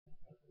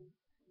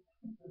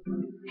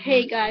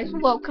Hey guys,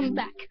 welcome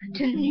back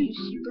to New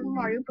Super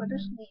Mario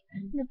Brothers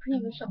League. In the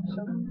previous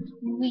episode,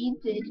 we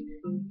did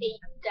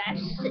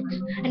 8-6,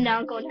 and now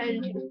I'm going ahead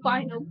into the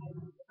final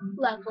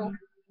level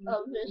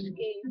of this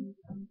game.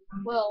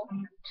 Well,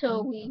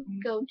 till we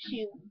go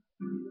to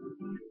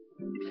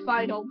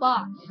final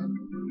boss.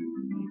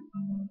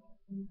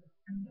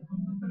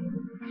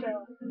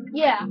 So,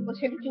 yeah, let's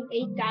head into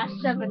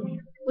 8-7,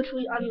 which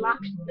we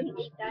unlocked in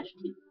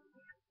 8-2.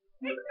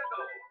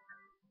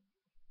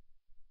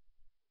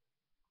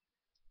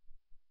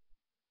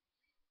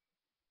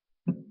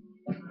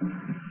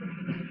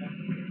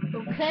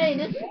 Okay,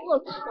 this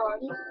looks fun.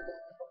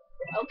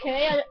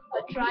 Okay,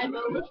 a drive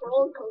over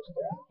roller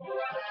coaster.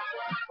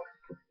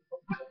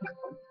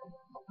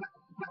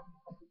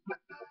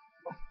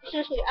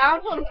 Seriously, I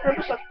don't know the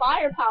purpose of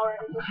firepower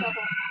in this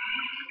level.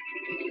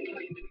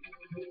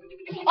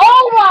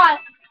 Oh my!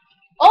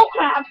 Oh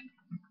crap!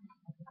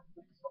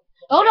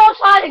 Oh no, it's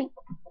sliding!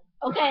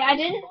 Okay, I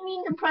didn't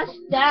mean to press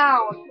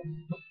down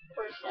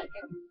for a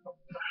second.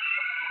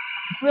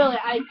 Really,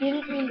 I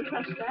didn't mean to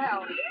press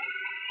down.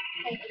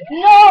 Okay.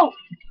 No!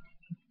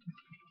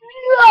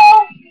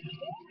 No!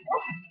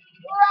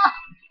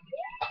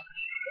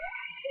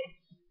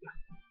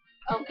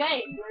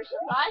 Okay, we're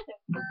surviving.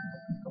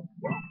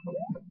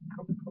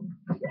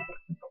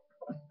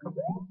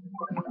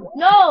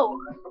 No!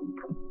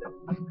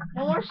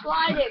 No more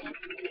sliding.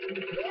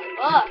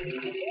 Ugh.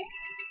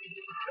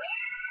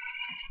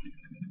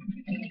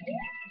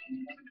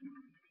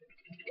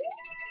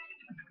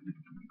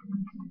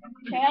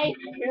 Okay,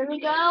 here we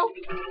go.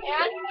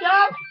 And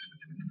jump.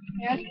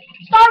 And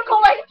start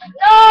going.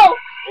 No!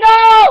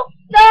 No!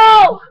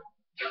 No!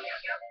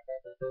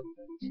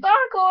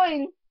 Start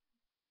going.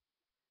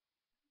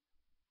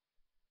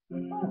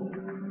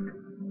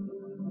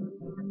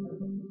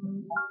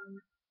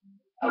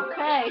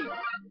 Okay.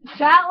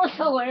 That was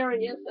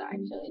hilarious,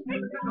 actually.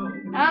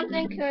 I don't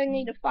think I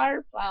need a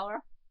fire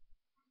flower.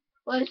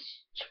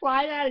 Let's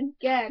try that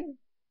again.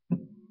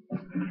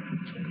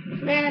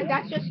 Man,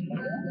 that's just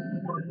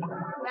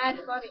mad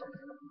funny.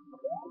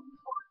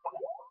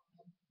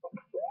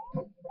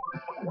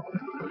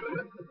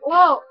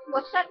 Whoa,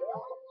 what's that?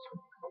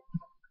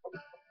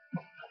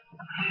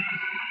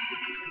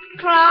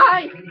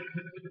 Cry!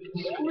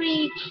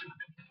 Screech!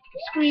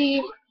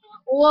 Scream!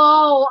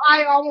 Whoa,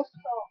 I almost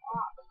fell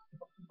off.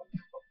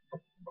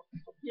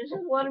 This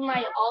is one of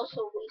my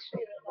also least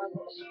favorite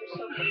levels for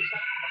some reason.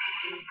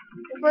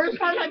 The first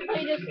time I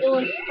played this, it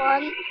was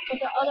fun, but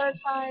the other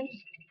times,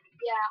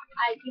 yeah,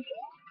 I just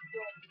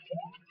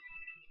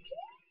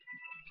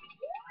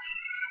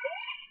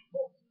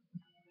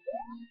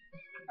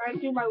trying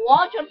to do my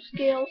wall jump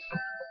skills.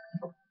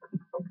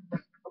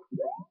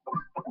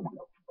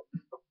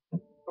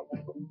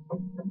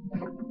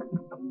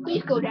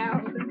 Please go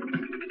down.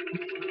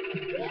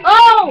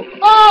 Oh!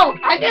 Oh!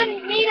 I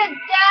didn't mean it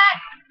that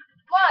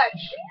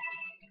much.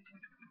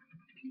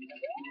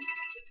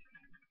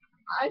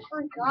 I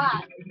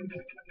forgot.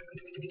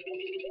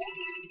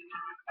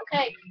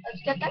 Okay,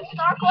 let's get that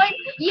star coin.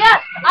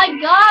 Yes! I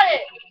got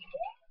it!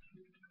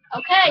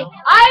 Okay,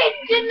 I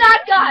did not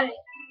got it!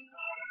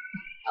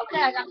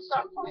 Okay, I got the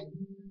star coin.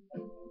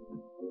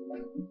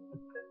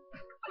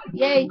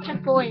 Yay,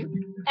 checkpoint.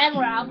 And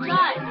we're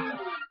outside.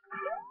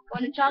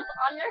 Want to jump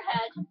on your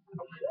head.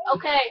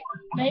 Okay,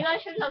 maybe I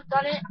should have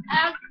done it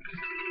as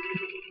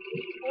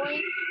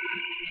point.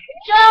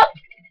 Jump!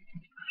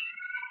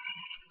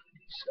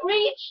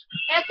 Screech!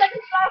 And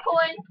second star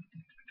coin.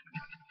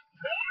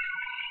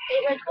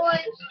 8 red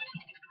coins.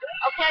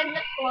 Okay, I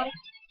missed one.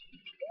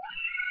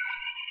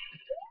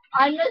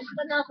 I missed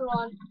another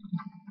one.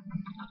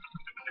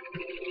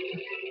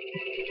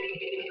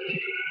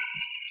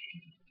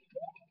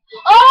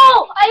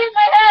 Oh! I hit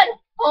my head!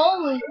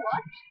 Holy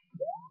what?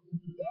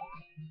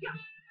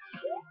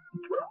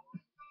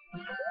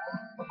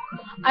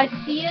 I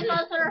see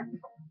another.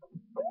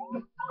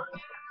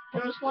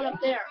 There was one up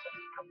there.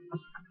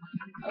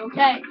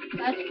 Okay,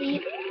 let's be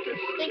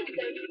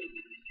distinctive.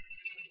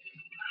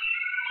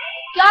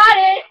 Got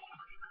it!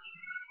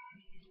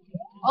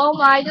 Oh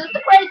my, this is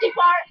the crazy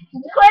part! This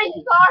is the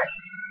crazy part!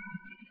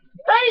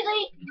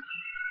 Crazy!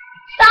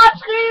 Stop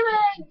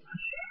screaming!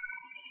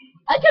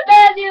 I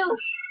command you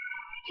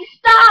to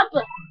stop!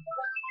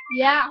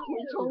 Yeah,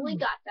 we totally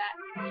got that.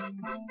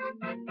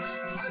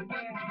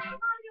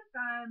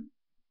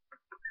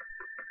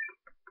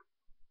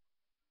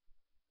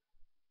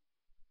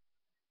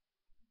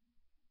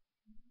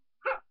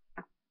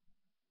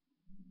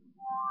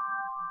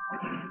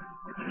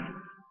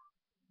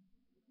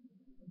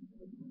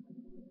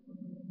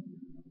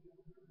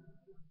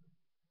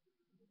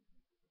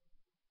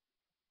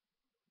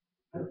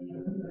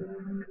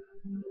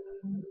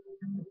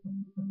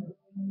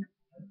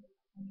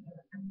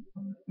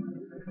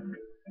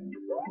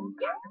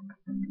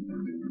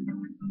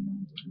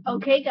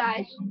 Okay,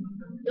 guys,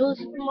 it was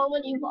the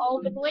moment you've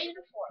all been waiting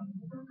for.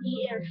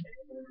 The airship.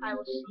 I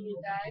will see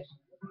you guys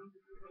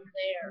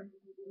there.